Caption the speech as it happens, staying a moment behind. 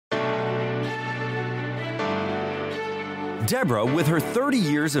Deborah, with her 30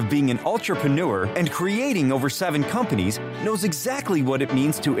 years of being an entrepreneur and creating over 7 companies, knows exactly what it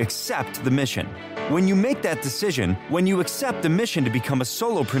means to accept the mission. When you make that decision, when you accept the mission to become a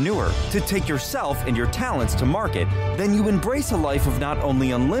solopreneur, to take yourself and your talents to market, then you embrace a life of not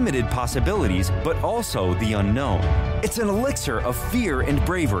only unlimited possibilities, but also the unknown. It's an elixir of fear and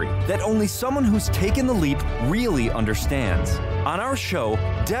bravery that only someone who's taken the leap really understands. On our show,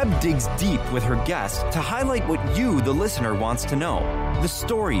 Deb digs deep with her guests to highlight what you, the listener, wants to know. The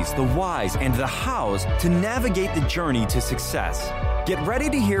stories, the whys, and the hows to navigate the journey to success. Get ready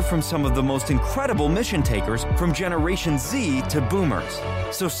to hear from some of the most incredible mission takers from Generation Z to Boomers.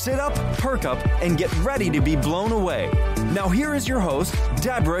 So sit up, perk up, and get ready to be blown away. Now here is your host,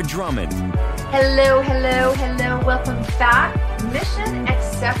 Deborah Drummond. Hello, hello, hello. Welcome back. Mission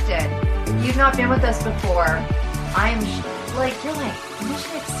accepted. If you've not been with us before, you're like,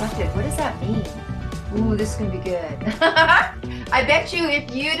 mission accepted. What does that mean? Ooh, this is going to be good. I bet you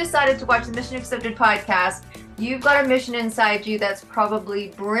if you decided to watch the Mission Accepted podcast, you've got a mission inside you that's probably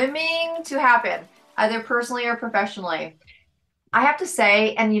brimming to happen, either personally or professionally. I have to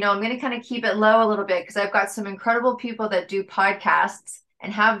say, and I'm going to kind of keep it low a little bit because I've got some incredible people that do podcasts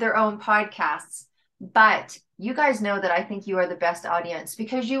and have their own podcasts. But you guys know that I think you are the best audience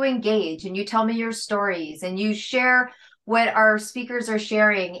because you engage and you tell me your stories and you share what our speakers are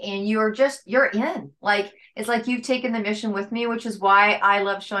sharing, and you're in. It's like you've taken the mission with me, which is why I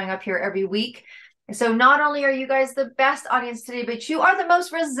love showing up here every week. So not only are you guys the best audience today, but you are the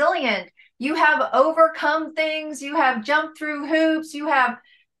most resilient. You have overcome things. You have jumped through hoops. You have,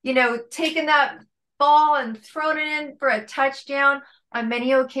 taken that ball and thrown it in for a touchdown on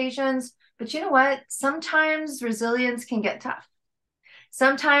many occasions. But you know what? Sometimes resilience can get tough.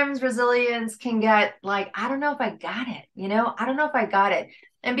 Sometimes resilience can get I don't know if I got it. I don't know if I got it.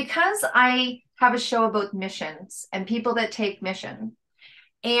 And because I have a show about missions and people that take mission,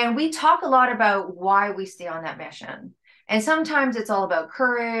 and we talk a lot about why we stay on that mission. And sometimes it's all about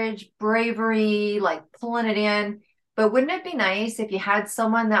courage, bravery, pulling it in. But wouldn't it be nice if you had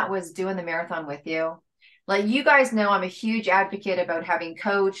someone that was doing the marathon with you? You guys know I'm a huge advocate about having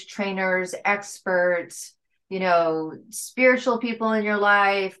coach, trainers, experts, spiritual people in your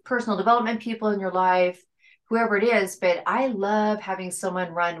life, personal development people in your life, whoever it is. But I love having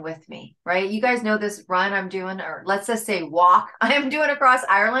someone run with me, right? You guys know this run I'm doing, or let's just say walk I am doing across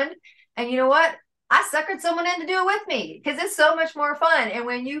Ireland. And you know what? I suckered someone in to do it with me because it's so much more fun. And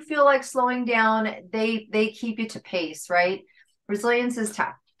when you feel like slowing down, they keep you to pace, right? Resilience is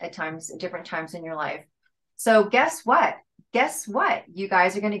tough at times, at different times in your life. So guess what? You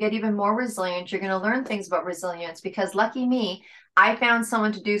guys are going to get even more resilient. You're going to learn things about resilience because lucky me, I found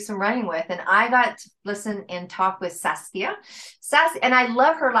someone to do some running with, and I got to listen and talk with Saskia. And I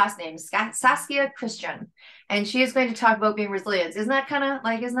love her last name, Saskia Christian. And she is going to talk about being resilient. Doesn't that kind of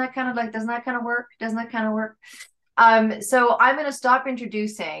work? So I'm going to stop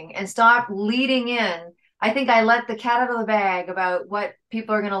introducing and stop leading in. I think I let the cat out of the bag about what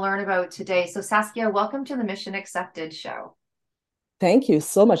people are going to learn about today. So Saskia, welcome to the Mission Accepted show. Thank you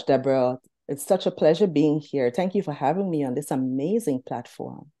so much, Deborah. It's such a pleasure being here. Thank you for having me on this amazing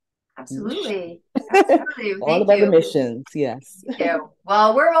platform. Absolutely. All about the missions, yes. Thank you.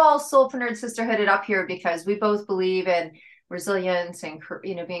 Well, we're all Soulpreneur Sisterhooded up here because we both believe in resilience and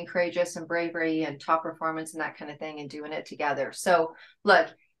being courageous and bravery and top performance and that kind of thing and doing it together. So look,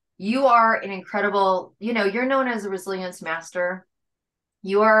 you are an incredible, you're known as a resilience master.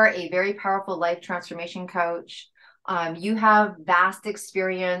 You are a very powerful life transformation coach. You have vast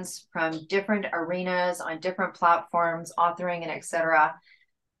experience from different arenas on different platforms, authoring and etc.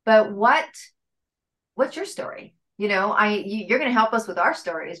 But what's your story? You're going to help us with our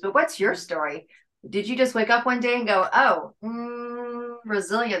stories, but what's your story? Did you just wake up one day and go,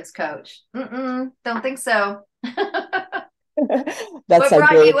 resilience coach? Don't think so.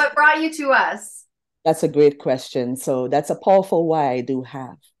 What brought you to us? That's a great question. So that's a powerful why I do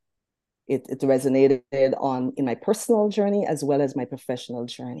have. It resonated in my personal journey as well as my professional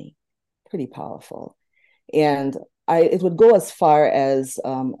journey. Pretty powerful. And it would go as far as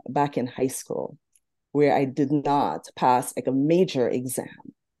back in high school, where I did not pass a major exam.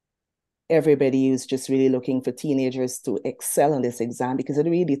 Everybody was just really looking for teenagers to excel in this exam because it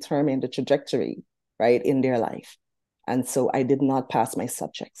really determined the trajectory, right, in their life. And so I did not pass my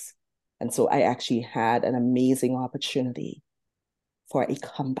subjects. And so I actually had an amazing opportunity for a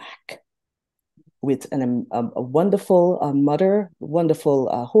comeback with a wonderful mother, wonderful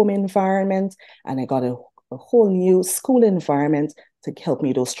home environment. And I got a whole new school environment to help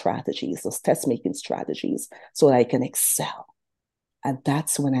me those strategies, those test-making strategies, so that I can excel. And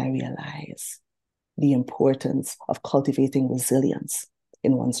that's when I realized the importance of cultivating resilience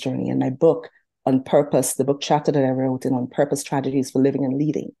in one's journey. In my book, On Purpose, the book chapter that I wrote in On Purpose, Strategies for Living and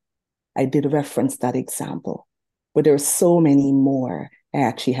Leading, I did reference that example. But there are so many more. I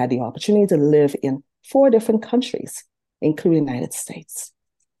actually had the opportunity to live in 4 different countries, including the United States.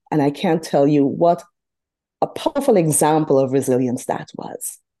 And I can't tell you what a powerful example of resilience that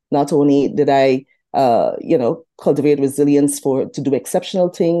was. Not only did I, cultivate resilience to do exceptional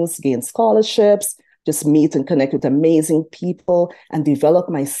things, gain scholarships, just meet and connect with amazing people and develop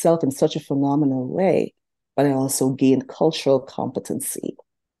myself in such a phenomenal way, but I also gained cultural competency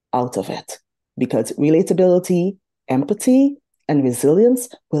out of it, because relatability, empathy, and resilience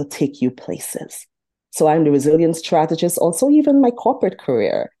will take you places. So I'm the resilience strategist, also even my corporate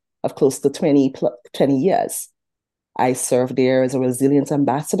career of close to 20 years. I served there as a resilience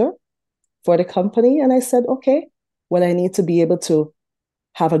ambassador for the company. And I said, okay, well, I need to be able to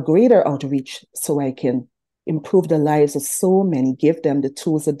have a greater outreach so I can improve the lives of so many, give them the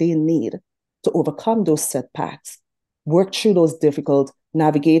tools that they need to overcome those setbacks, navigate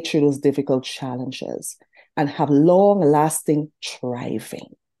through those difficult challenges, and have long-lasting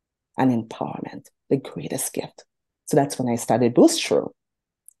thriving and empowerment, the greatest gift. So that's when I started Boost Through.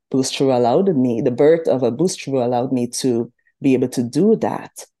 Boost Through the birth of a Boost Through allowed me to be able to do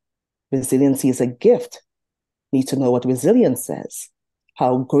that. Resiliency is a gift. Need to know what resilience is,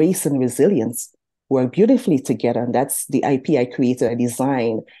 how grace and resilience work beautifully together. And that's the IP I created, I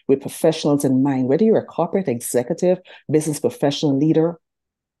designed with professionals in mind. Whether you're a corporate executive, business professional, leader,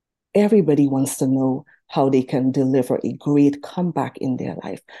 everybody wants to know how they can deliver a great comeback in their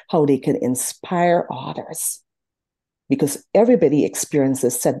life, how they can inspire others. Because everybody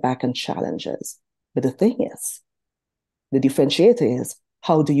experiences setback and challenges. But the thing is, the differentiator is,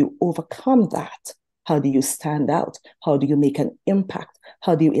 how do you overcome that? How do you stand out? How do you make an impact?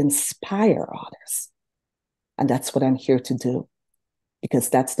 How do you inspire others? And that's what I'm here to do, because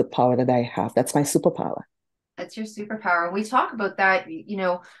that's the power that I have. That's my superpower. That's your superpower. We talk about that,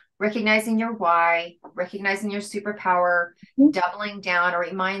 recognizing your why, recognizing your superpower, doubling down. It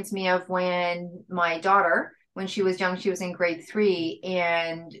reminds me of when my daughter, when she was young, she was in grade 3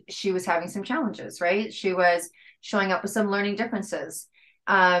 and she was having some challenges, right? She was showing up with some learning differences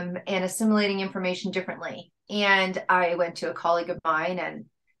and assimilating information differently. And I went to a colleague of mine and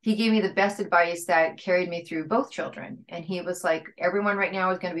he gave me the best advice that carried me through both children. And he was like, everyone right now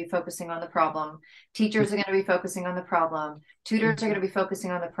is going to be focusing on the problem. Teachers are going to be focusing on the problem. Tutors are going to be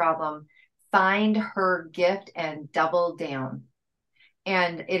focusing on the problem. Find her gift and double down.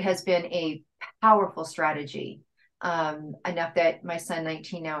 And it has been a powerful strategy, enough that my son,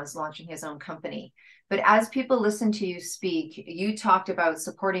 19 now, is launching his own company. But as people listen to you speak, you talked about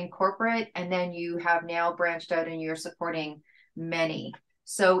supporting corporate, and then you have now branched out and you're supporting many.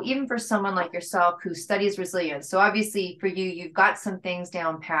 So even for someone like yourself who studies resilience, so obviously for you, you've got some things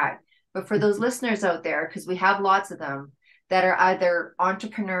down pat. But for those listeners out there, because we have lots of them that are either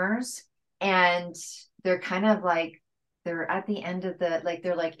entrepreneurs and they're kind of like, they're at the end of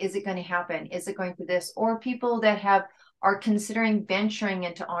they're like, is it going to happen? Is it going to this? Or people that are considering venturing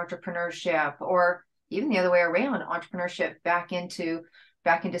into entrepreneurship, or even the other way around, entrepreneurship back into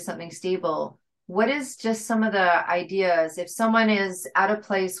something stable. What is just some of the ideas if someone is at a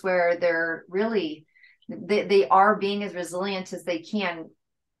place where they're really, they are being as resilient as they can?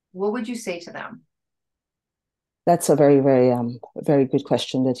 What would you say to them? That's a very, very, very good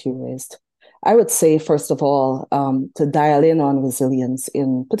question that you raised. I would say, first of all, to dial in on resilience,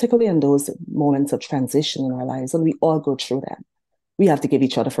 particularly in those moments of transition in our lives, and we all go through them. We have to give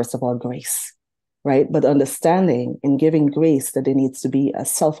each other, first of all, grace, right? But understanding and giving grace that there needs to be a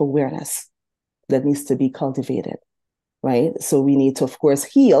self-awareness that needs to be cultivated, right? So we need to, of course,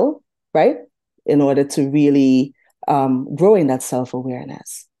 heal, right? In order to really grow in that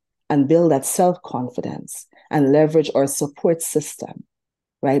self-awareness and build that self-confidence and leverage our support system,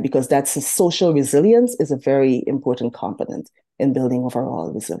 right? Because that's a social resilience is a very important component in building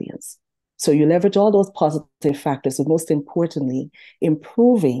overall resilience. So you leverage all those positive factors, but most importantly,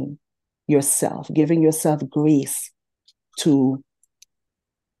 improving yourself, giving yourself grace to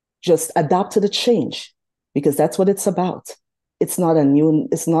just adapt to the change, because that's what it's about. It's not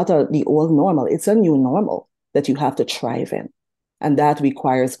the old normal. It's a new normal that you have to thrive in. And that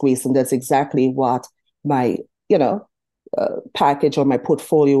requires grace. And that's exactly what my, package or my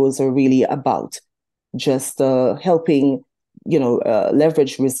portfolios are really about. Just helping,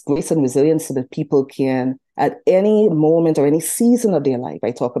 leverage grace and resilience so that people can, at any moment or any season of their life, I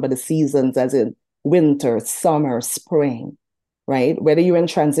talk about the seasons as in winter, summer, spring, right? Whether you're in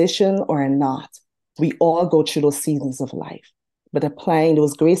transition or not, we all go through those seasons of life. But applying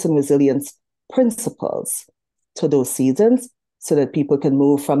those grace and resilience principles to those seasons so that people can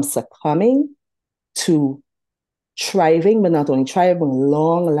move from succumbing to thriving, but not only thriving,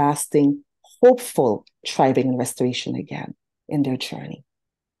 long-lasting, hopeful thriving and restoration again in their journey.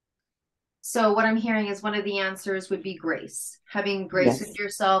 So what I'm hearing is one of the answers would be grace, having grace with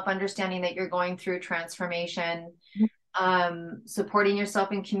yourself, understanding that you're going through transformation, supporting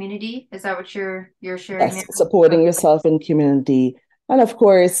yourself in community. Is that what you're sharing? Yes, supporting yourself in community. And of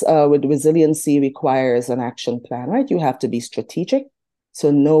course, with resiliency requires an action plan, right? You have to be strategic. So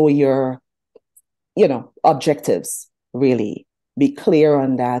know your, objectives, really. Be clear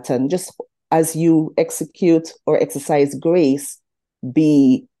on that. And just as you execute or exercise grace,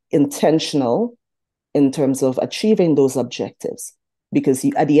 be intentional in terms of achieving those objectives. Because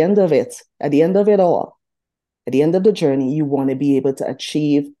at the end of it all, at the end of the journey, you want to be able to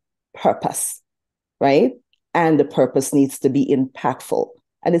achieve purpose, right? And the purpose needs to be impactful.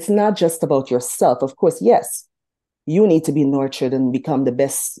 And it's not just about yourself. Of course, yes, you need to be nurtured and become the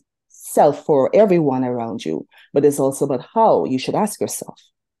best self for everyone around you. But it's also about how you should ask yourself,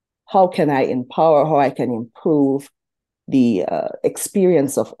 how can I empower, how I can improve the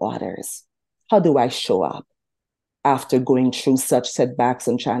experience of others? How do I show up after going through such setbacks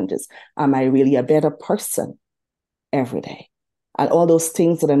and challenges? Am I really a better person every day? And all those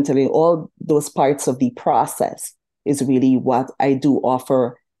things that I'm telling you, all those parts of the process is really what I do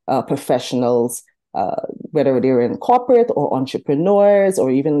offer professionals, whether they're in corporate or entrepreneurs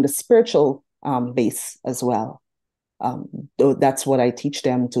or even the spiritual base as well. That's what I teach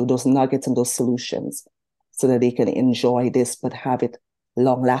them, to those nuggets and those solutions, so that they can enjoy this but have it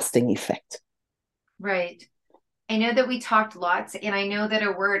long-lasting effect. Right. I know that we talked lots, and I know that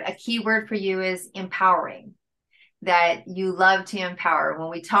a key word for you is empowering. That you love to empower.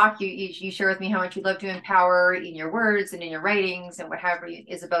 When we talk, you share with me how much you love to empower in your words and in your writings and whatever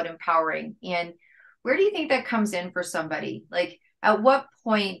is about empowering. And where do you think that comes in for somebody? Like, at what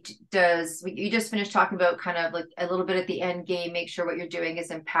point you just finished talking about kind of like a little bit at the end game, make sure what you're doing is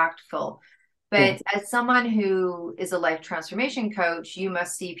impactful. But as someone who is a life transformation coach, you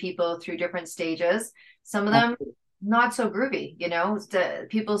must see people through different stages. Some of them not so groovy,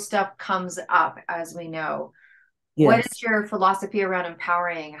 people's stuff comes up, as we know. Yes. What is your philosophy around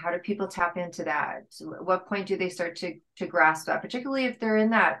empowering? How do people tap into that? At what point do they start to grasp that, particularly if they're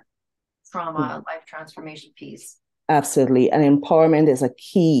in that trauma, life transformation piece? Absolutely. And empowerment is a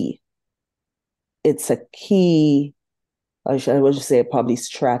key. It's a key, I would just say probably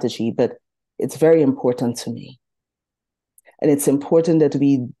strategy, but it's very important to me. And it's important that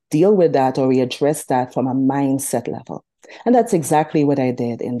we deal with that or we address that from a mindset level. And that's exactly what I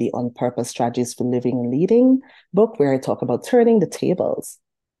did in the On Purpose Strategies for Living and Leading book, where I talk about turning the tables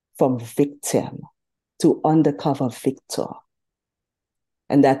from victim to undercover victor.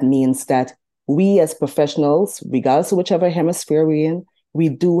 And that means that we as professionals, regardless of whichever hemisphere we're in, we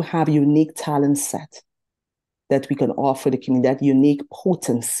do have unique talent set that we can offer the community, that unique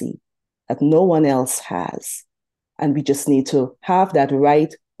potency that no one else has. And we just need to have that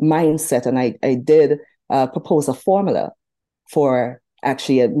right mindset. And I did propose a formula for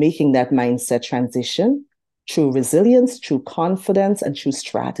actually making that mindset transition through resilience, through confidence, and through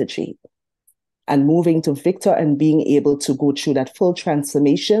strategy. And moving to victor and being able to go through that full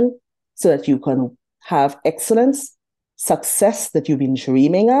transformation so that you can have excellence, success that you've been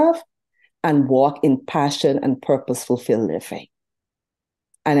dreaming of, and walk in passion and purpose-fulfilled living.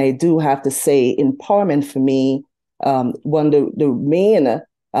 And I do have to say, empowerment for me, one of the main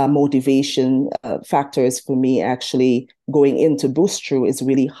motivation factors for me actually going into Boost Through is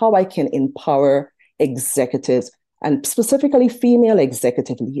really how I can empower executives and specifically female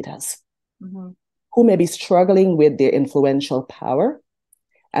executive leaders who may be struggling with their influential power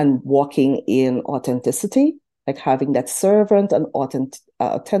and walking in authenticity, like having that servant and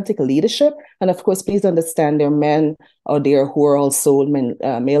authentic leadership. And of course, please understand there are men out there who are also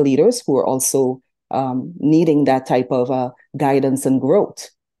male leaders who are also needing that type of guidance and growth.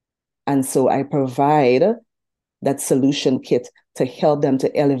 And so I provide that solution kit to help them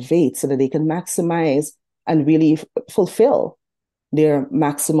to elevate so that they can maximize and really fulfill their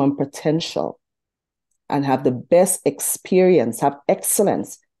maximum potential and have the best experience, have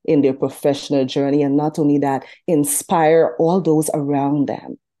excellence in their professional journey. And not only that, inspire all those around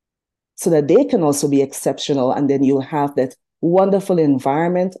them so that they can also be exceptional. And then you'll have that wonderful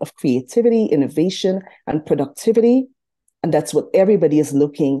environment of creativity, innovation, and productivity. And that's what everybody is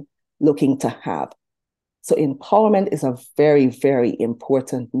looking to have. So empowerment is a very, very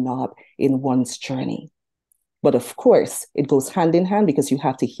important knob in one's journey. But of course, it goes hand in hand because you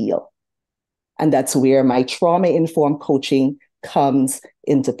have to heal. And that's where my trauma-informed coaching comes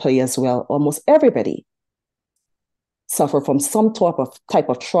into play as well. Almost everybody suffer from some type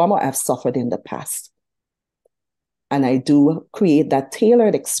of trauma I've suffered in the past. And I do create that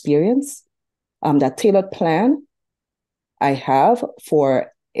tailored experience, that tailored plan I have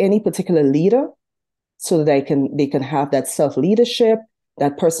for any particular leader so that they can have that self-leadership,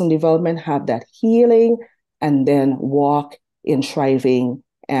 that personal development, have that healing, and then walk in thriving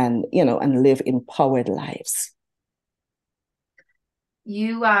and live empowered lives.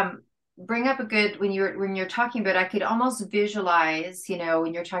 You bring up a good, when you're talking about, I could almost visualize,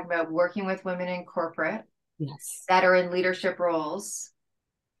 when you're talking about working with women in corporate, yes, that are in leadership roles,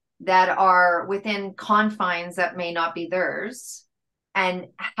 that are within confines that may not be theirs, and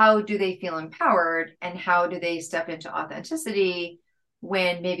how do they feel empowered, and how do they step into authenticity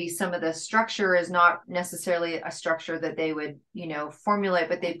when maybe some of the structure is not necessarily a structure that they would formulate,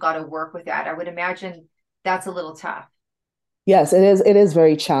 but they've got to work with that. I would imagine that's a little tough. Yes, it is. It is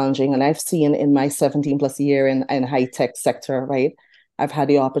very challenging. And I've seen in my 17 plus year in high tech sector, right? I've had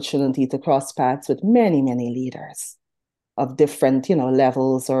the opportunity to cross paths with many, many leaders of different,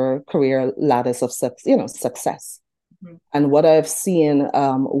 levels or career ladders of success. Mm-hmm. And what I've seen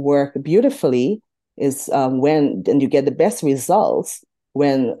work beautifully is when you get the best results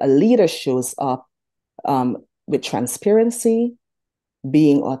when a leader shows up with transparency,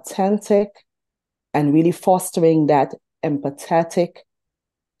 being authentic, and really fostering that empathetic,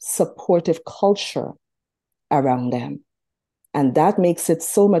 supportive culture around them. And that makes it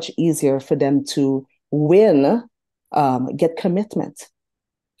so much easier for them to win, get commitment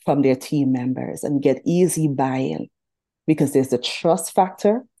from their team members and get easy buy-in, because there's the trust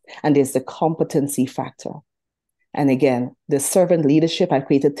factor and there's the competency factor. And again, the servant leadership, I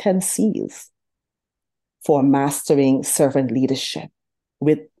created 10 C's for mastering servant leadership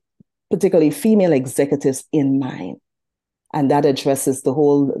with particularly female executives in mind. And that addresses the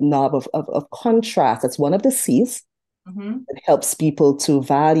whole knob of contrast. That's one of the C's. Mm-hmm. It helps people to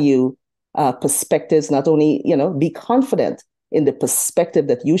value perspectives, not only, be confident in the perspective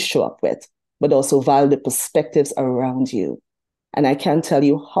that you show up with, but also value the perspectives around you. And I can't tell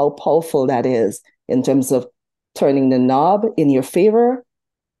you how powerful that is in terms of turning the knob in your favor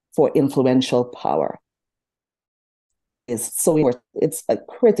for influential power. It's a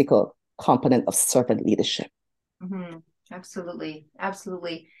critical component of servant leadership. Mm-hmm. Absolutely.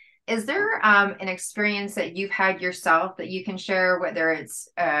 Absolutely. Is there an experience that you've had yourself that you can share, whether it's,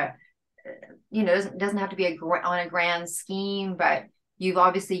 it doesn't have to be on a grand scheme, but you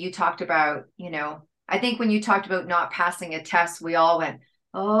talked about, I think when you talked about not passing a test, we all went,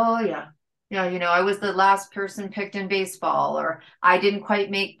 oh yeah. I was the last person picked in baseball, or I didn't quite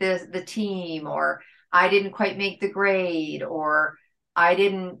make the team, or I didn't quite make the grade, or I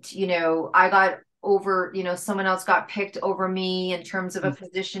didn't, I got over, someone else got picked over me in terms of a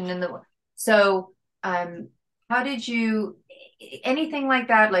position so how did you, anything like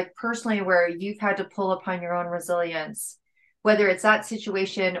that, like personally, where you've had to pull upon your own resilience, whether it's that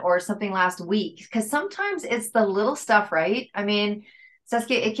situation or something last week? Because sometimes it's the little stuff, right? I mean,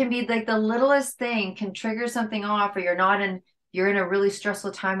 Saskia, it can be like the littlest thing can trigger something off, or you're in a really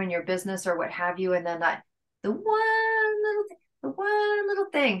stressful time in your business or what have you, and then the one little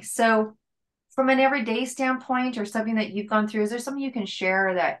thing. So from an everyday standpoint, or something that you've gone through, is there something you can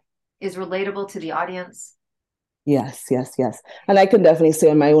share that is relatable to the audience? Yes. And I can definitely say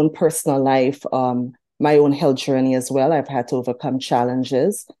in my own personal life, my own health journey as well, I've had to overcome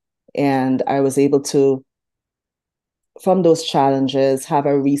challenges. And I was able to, from those challenges, have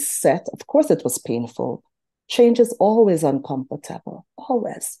a reset. Of course, it was painful. Change is always uncomfortable,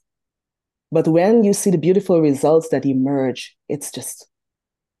 always. But when you see the beautiful results that emerge, it's just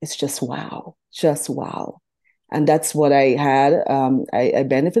wow, just wow. And that's what I had. I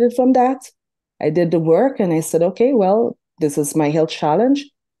benefited from that. I did the work and I said, okay, well, this is my health challenge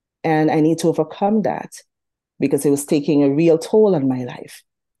and I need to overcome that because it was taking a real toll on my life.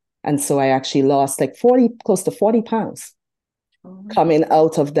 And so I actually lost like close to 40 pounds coming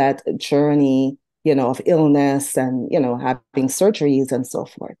out of that journey, of illness and, having surgeries and so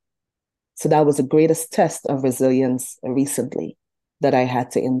forth. So that was the greatest test of resilience recently that I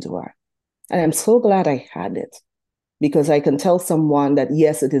had to endure. And I'm so glad I had it, because I can tell someone that,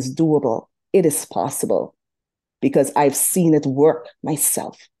 yes, it is doable. It is possible, because I've seen it work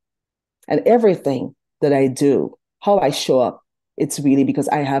myself. And everything that I do, how I show up, it's really because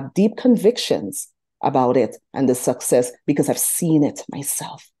I have deep convictions about it and the success, because I've seen it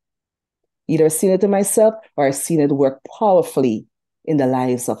myself. Either I've seen it in myself or I've seen it work powerfully in the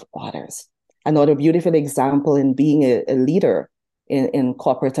lives of others. Another beautiful example in being a leader in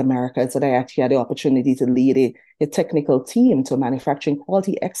corporate America is that I actually had the opportunity to lead a technical team to manufacturing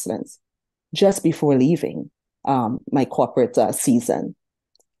quality excellence just before leaving my corporate season.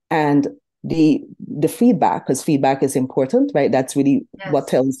 And the feedback, because feedback is important, right? That's really what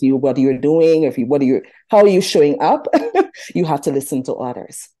tells you what you're doing, how are you showing up. You have to listen to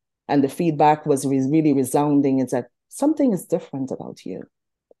others. And the feedback was really resounding, is that something is different about you.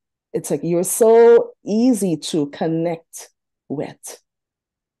 It's like you're so easy to connect with.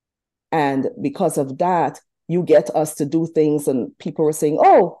 And because of that, you get us to do things, and people were saying,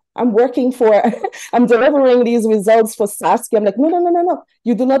 oh, I'm delivering these results for Saskia. I'm like, no,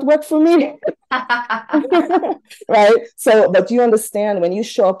 you do not work for me. Right? So, but you understand, when you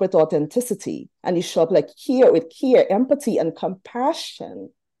show up with authenticity and you show up like here with care, empathy, and compassion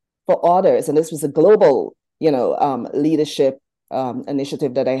for others, and this was a global, leadership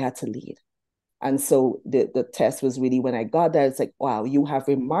initiative that I had to lead. And so the test was really, when I got there, it's like, wow, you have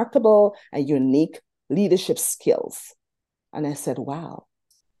remarkable and unique leadership skills. And I said, wow,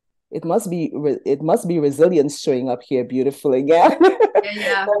 it must be resilience showing up here beautiful again.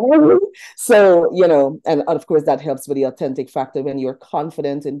 Yeah. So, and of course that helps with the authentic factor, when you're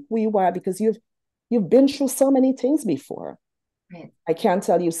confident in who you are, because you've been through so many things before. Right. I can't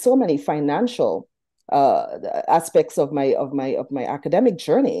tell you so many financial aspects of my academic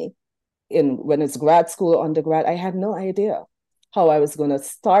journey. When it's grad school or undergrad, I had no idea how I was going to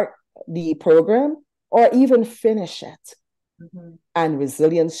start the program or even finish it. Mm-hmm. And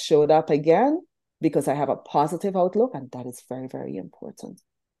resilience showed up again, because I have a positive outlook, and that is very, very important.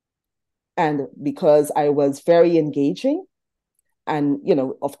 And because I was very engaging and,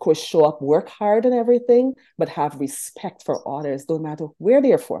 of course, show up, work hard and everything, but have respect for others, no matter where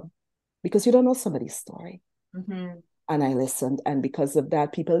they're from, because you don't know somebody's story. Mm-hmm. And I listened. And because of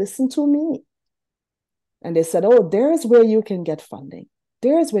that, people listened to me. And they said, oh, there's where you can get funding.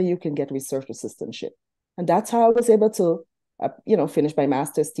 There's where you can get research assistantship. And that's how I was able to, finish my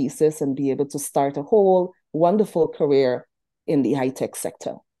master's thesis and be able to start a whole wonderful career in the high-tech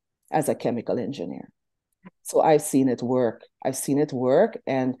sector as a chemical engineer. So I've seen it work.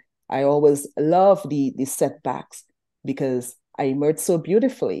 And I always love the setbacks, because I emerged so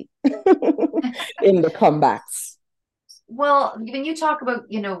beautifully in the comebacks. Well, when you talk about,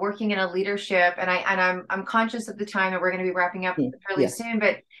 working in a leadership, and I'm conscious of the time that we're going to be wrapping up fairly soon,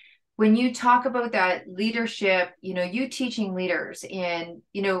 but when you talk about that leadership, you teaching leaders, and,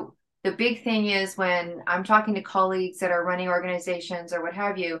 the big thing is, when I'm talking to colleagues that are running organizations or what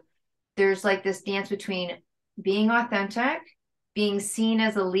have you, there's like this dance between being authentic, being seen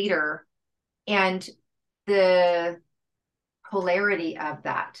as a leader, and the polarity of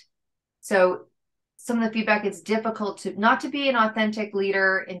that. So some of the feedback, it's difficult not to be an authentic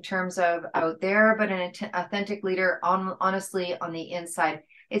leader in terms of out there, but an authentic leader honestly on the inside.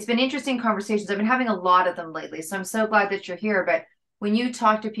 It's been interesting conversations. I've been having a lot of them lately, so I'm so glad that you're here. But when you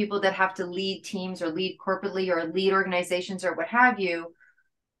talk to people that have to lead teams or lead corporately or lead organizations or what have you,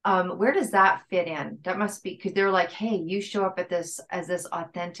 where does that fit in? That must be, because they're like, hey, you show up as this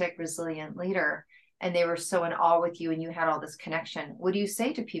authentic, resilient leader, and they were so in awe with you, and you had all this connection. What do you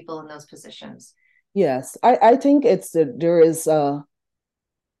say to people in those positions? Yes, I think there's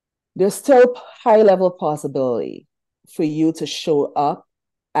still high level possibility for you to show up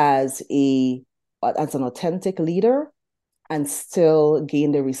as an authentic leader and still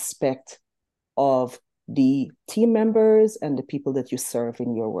gain the respect of the team members and the people that you serve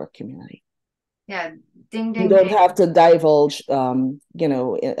in your work community. Yeah, ding, ding, you don't ding. have to divulge,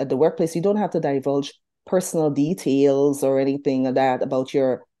 at the workplace, you don't have to divulge personal details or anything like that about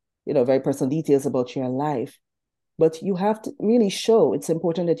your, very personal details about your life. But you have to really show, it's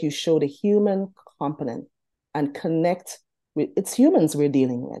important that you show the human component and connect with, it's humans we're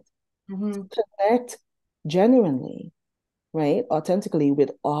dealing with. Mm-hmm. Connect genuinely, right? Authentically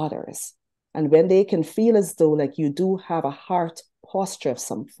with others. And when they can feel as though like you do have a heart posture of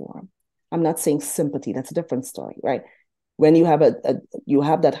some form. I'm not saying sympathy, that's a different story, right? When you have you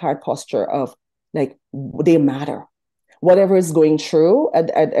have that heart posture of like, they matter. Whatever is going through at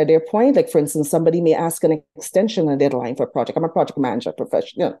their point, like for instance, somebody may ask an extension on deadline for a project. I'm a project manager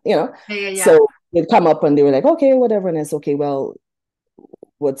professional, Yeah. So they'd come up and they were like, okay, whatever. And it's okay, well,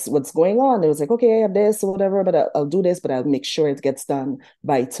 what's going on? It was like, okay, I have this or whatever, but I'll do this, but I'll make sure it gets done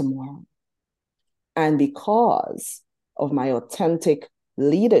by tomorrow. And because of my authentic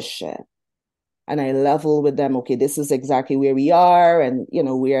leadership, and I level with them, okay, this is exactly where we are, and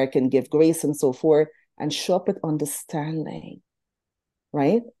where I can give grace and so forth, and show up with understanding,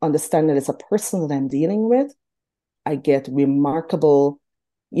 right? Understanding it's a person that I'm dealing with. I get remarkable,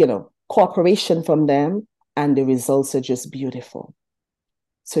 cooperation from them, and the results are just beautiful.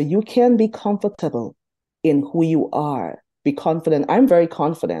 So you can be comfortable in who you are. Be confident. I'm very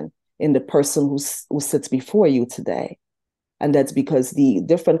confident in the person who sits before you today. And that's because the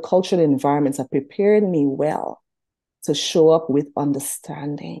different cultural environments have prepared me well to show up with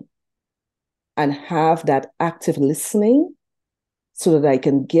understanding and have that active listening so that I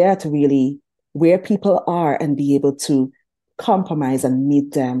can get really where people are and be able to compromise and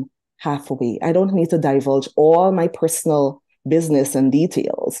meet them halfway. I don't need to divulge all my personal business and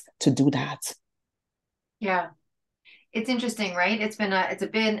details to do that. Yeah. It's interesting, right? It's been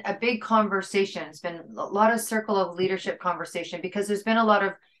a big conversation. It's been a lot of circle of leadership conversation because there's been a lot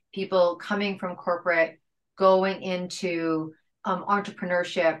of people coming from corporate going into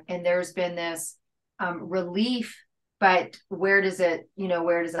entrepreneurship, and there's been this relief, but where does that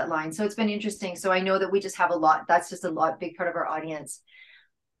line? So it's been interesting. So I know that we just have a lot. That's just a big part of our audience.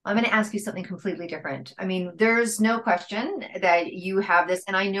 I'm going to ask you something completely different. I mean, there's no question that you have this,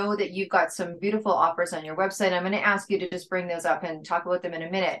 and I know that you've got some beautiful offers on your website. I'm going to ask you to just bring those up and talk about them in a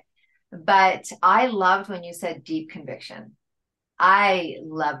minute. But I loved when you said deep conviction. I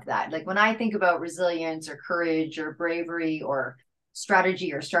love that. Like when I think about resilience or courage or bravery or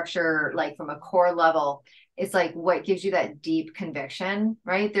strategy or structure, like from a core level, it's like what gives you that deep conviction,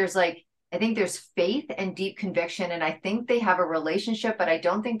 right? I think there's faith and deep conviction, and I think they have a relationship, but I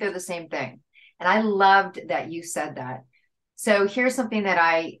don't think they're the same thing. And I loved that you said that. So here's something that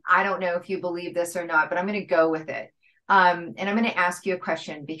I don't know if you believe this or not, but I'm going to go with it. And I'm going to ask you a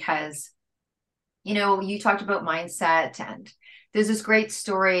question because, you talked about mindset, and there's this great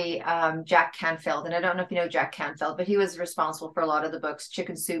story, Jack Canfield, and I don't know if you know Jack Canfield, but he was responsible for a lot of the books,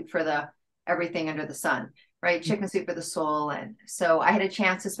 Chicken Soup for the Everything Under the Sun. Right? Chicken Soup for the Soul. And so I had a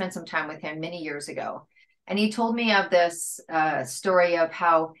chance to spend some time with him many years ago. And he told me of this story of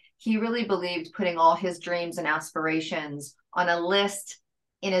how he really believed putting all his dreams and aspirations on a list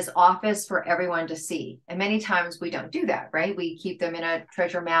in his office for everyone to see. And many times we don't do that, right? We keep them in a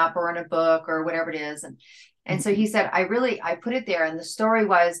treasure map or in a book or whatever it is. And so he said, I put it there. And the story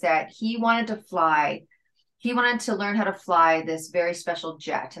was that he wanted to learn how to fly this very special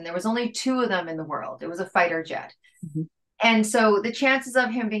jet. And there was only 2 of them in the world. It was a fighter jet. Mm-hmm. And so the chances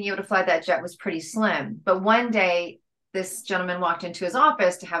of him being able to fly that jet was pretty slim. But one day, this gentleman walked into his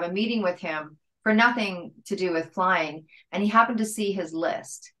office to have a meeting with him for nothing to do with flying. And he happened to see his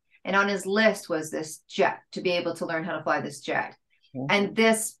list. And on his list was this jet, to be able to learn how to fly this jet. Mm-hmm. And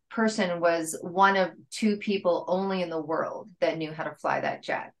this person was one of 2 people only in the world that knew how to fly that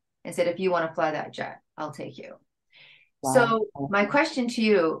jet. And said, if you want to fly that jet, I'll take you. Wow. So my question to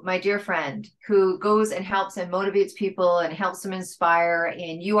you, my dear friend, who goes and helps and motivates people and helps them inspire,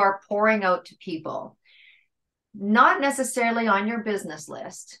 and you are pouring out to people, not necessarily on your business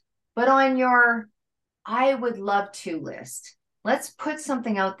list, but on your I would love to list. Let's put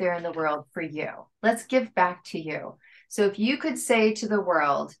something out there in the world for you. Let's give back to you. So if you could say to the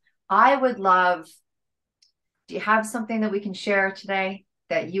world, do you have something that we can share today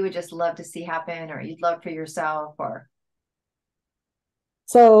that you would just love to see happen, or you'd love for yourself? Or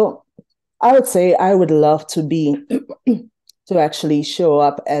so I would say I would love to be to actually show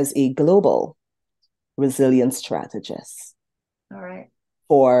up as a global resilience strategist. All right.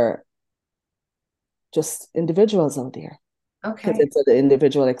 For just individuals out there. Okay. Because it's the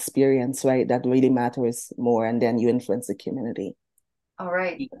individual experience, right, that really matters more, and then you influence the community. All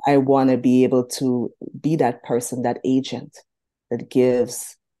right. I want to be able to be that person, that agent that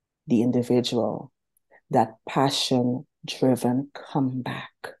gives the individual that passion-driven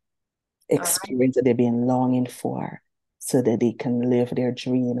comeback experience that they've been longing for so that they can live their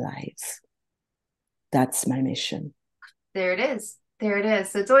dream lives. That's my mission. There it is. There it is.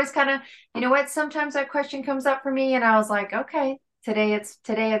 So it's always kind of, sometimes that question comes up for me and I was like, okay, today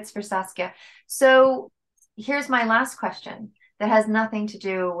it's for Saskia. So here's my last question that has nothing to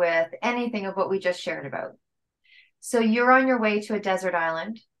do with anything of what we just shared about. So you're on your way to a desert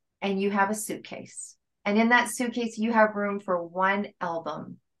island and you have a suitcase. And in that suitcase, you have room for 1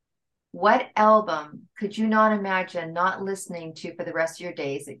 album. What album could you not imagine not listening to for the rest of your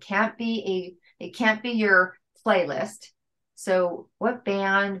days? It can't be your playlist. So what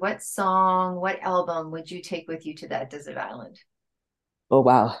band, what song, what album would you take with you to that desert island? Oh,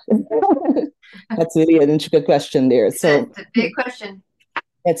 wow. That's really an intricate question there. So it's a big question.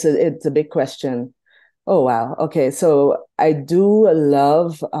 It's a big question. Oh, wow. Okay. So I do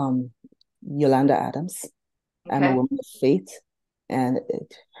love Yolanda Adams. Okay. I'm a woman of faith, and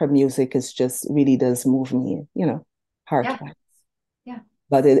her music is just really does move me, heart-wise. Yeah.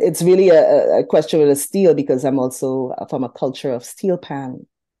 But it's really a question with a steel, because I'm also from a culture of steel pan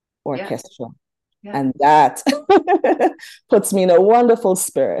orchestra. Yeah. And that puts me in a wonderful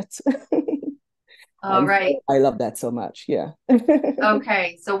spirit. All right. I love that so much. Yeah.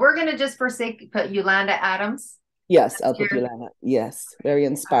 Okay. So we're going to just forsake put Yolanda Adams. Yes, I'll put Yolanda. Yes. Very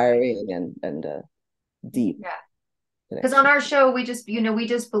inspiring and deep. Yeah. Because on our show, we just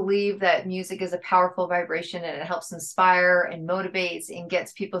believe that music is a powerful vibration and it helps inspire and motivates and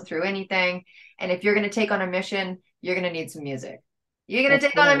gets people through anything. And if you're going to take on a mission, you're going to need some music. You're going to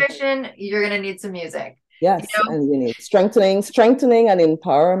take on a mission, you're going to need some music. Yes, and you need strengthening and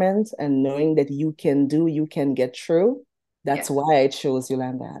empowerment and knowing that you can get through. That's why I chose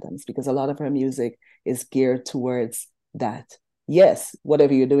Yolanda Adams, because a lot of her music is geared towards that. Yes,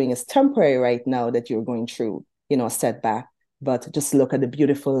 whatever you're doing is temporary right now that you're going through, a setback, but just look at the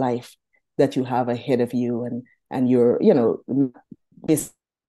beautiful life that you have ahead of you and you're,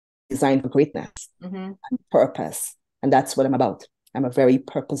 designed for greatness and purpose. And that's what I'm about. I'm a very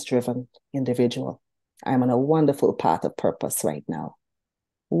purpose-driven individual. I'm on a wonderful path of purpose right now.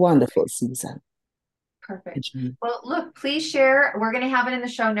 Wonderful season. Perfect. Well, look, please share. We're going to have it in the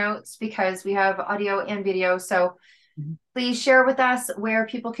show notes because we have audio and video. So please share with us where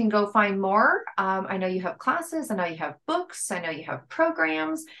people can go find more. I know you have classes. I know you have books. I know you have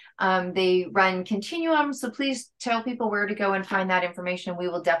programs. They run continuum. So please tell people where to go and find that information. We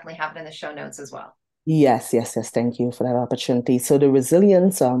will definitely have it in the show notes as well. Yes. Thank you for that opportunity. So the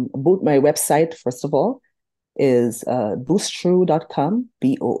resilience, my website, first of all, is boostthrough.com,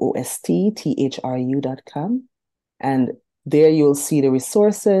 boostthru.com. And there you'll see the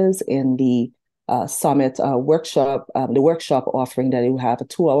resources in the summit workshop, the workshop offering that you have, a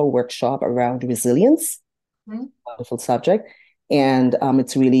 2-hour workshop around resilience. Wonderful subject. And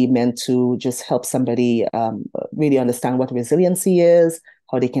it's really meant to just help somebody really understand what resiliency is,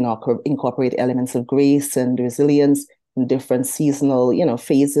 how they can incorporate elements of grace and resilience in different seasonal,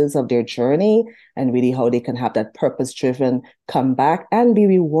 phases of their journey, and really how they can have that purpose-driven comeback and be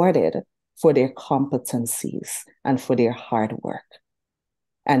rewarded for their competencies and for their hard work,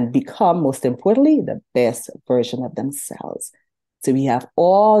 and become, most importantly, the best version of themselves. So we have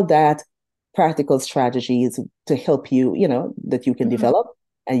all that practical strategies to help you, that you can develop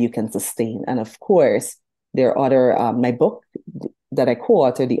and you can sustain. And of course, there are other, my book that I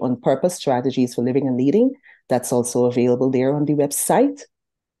co-authored, The On Purpose Strategies for Living and Leading, that's also available there on the website.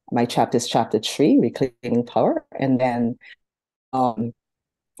 My chapter is chapter 3, Reclaiming Power. And then,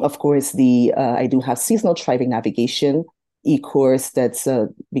 of course, I do have Seasonal Thriving Navigation e-course that's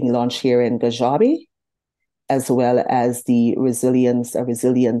being launched here in Gajabi, as well as the resilience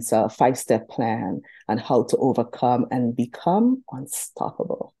 5-step plan on how to overcome and become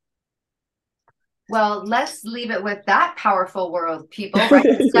unstoppable. Well, let's leave it with that powerful word, people. Right?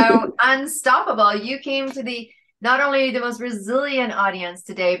 So unstoppable. You came to not only the most resilient audience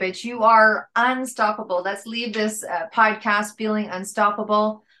today, but you are unstoppable. Let's leave this podcast feeling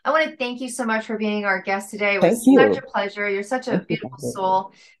unstoppable. I want to thank you so much for being our guest today. It was such a pleasure. You're such a beautiful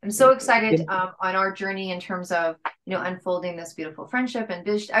soul. I'm so excited on our journey in terms of, unfolding this beautiful friendship and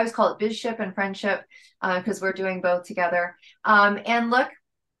I always call it bizship and friendship because we're doing both together. And look,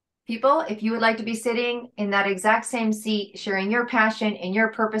 people, if you would like to be sitting in that exact same seat, sharing your passion and your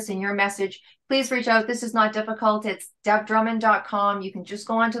purpose and your message, please reach out. This is not difficult. It's debdrummond.com. You can just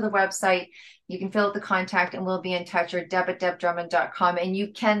go onto the website. You can fill out the contact and we'll be in touch, or deb@debdrummond.com. And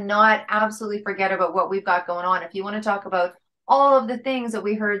you cannot absolutely forget about what we've got going on. If you want to talk about all of the things that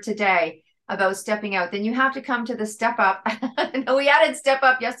we heard today about stepping out, then you have to come to the Step Up. We added Step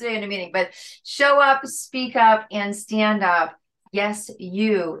Up yesterday in a meeting, but show up, speak up, and stand up. Yes,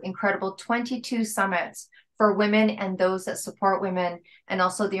 you, incredible 22 summits for women and those that support women, and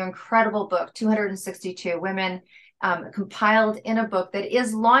also the incredible book, 262 Women, compiled in a book that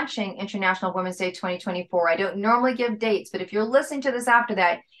is launching International Women's Day 2024. I don't normally give dates, but if you're listening to this after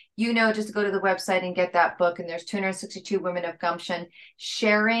that, just to go to the website and get that book. And there's 262 women of gumption,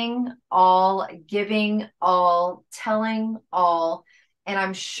 sharing all, giving all, telling all. And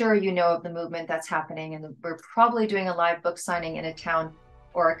I'm sure you know of the movement that's happening. And we're probably doing a live book signing in a town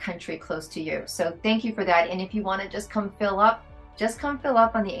or a country close to you. So thank you for that. And if you want to just come fill up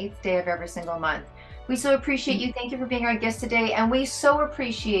on the 8th day of every single month. We so appreciate you. Thank you for being our guest today. And we so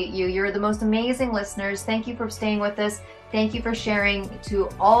appreciate you. You're the most amazing listeners. Thank you for staying with us. Thank you for sharing to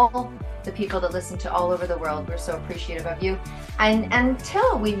all the people that listen to all over the world. We're so appreciative of you. And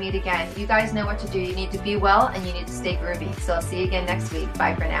until we meet again, you guys know what to do. You need to be well and you need to stay groovy. So I'll see you again next week.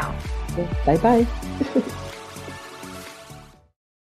 Bye for now. Bye-bye.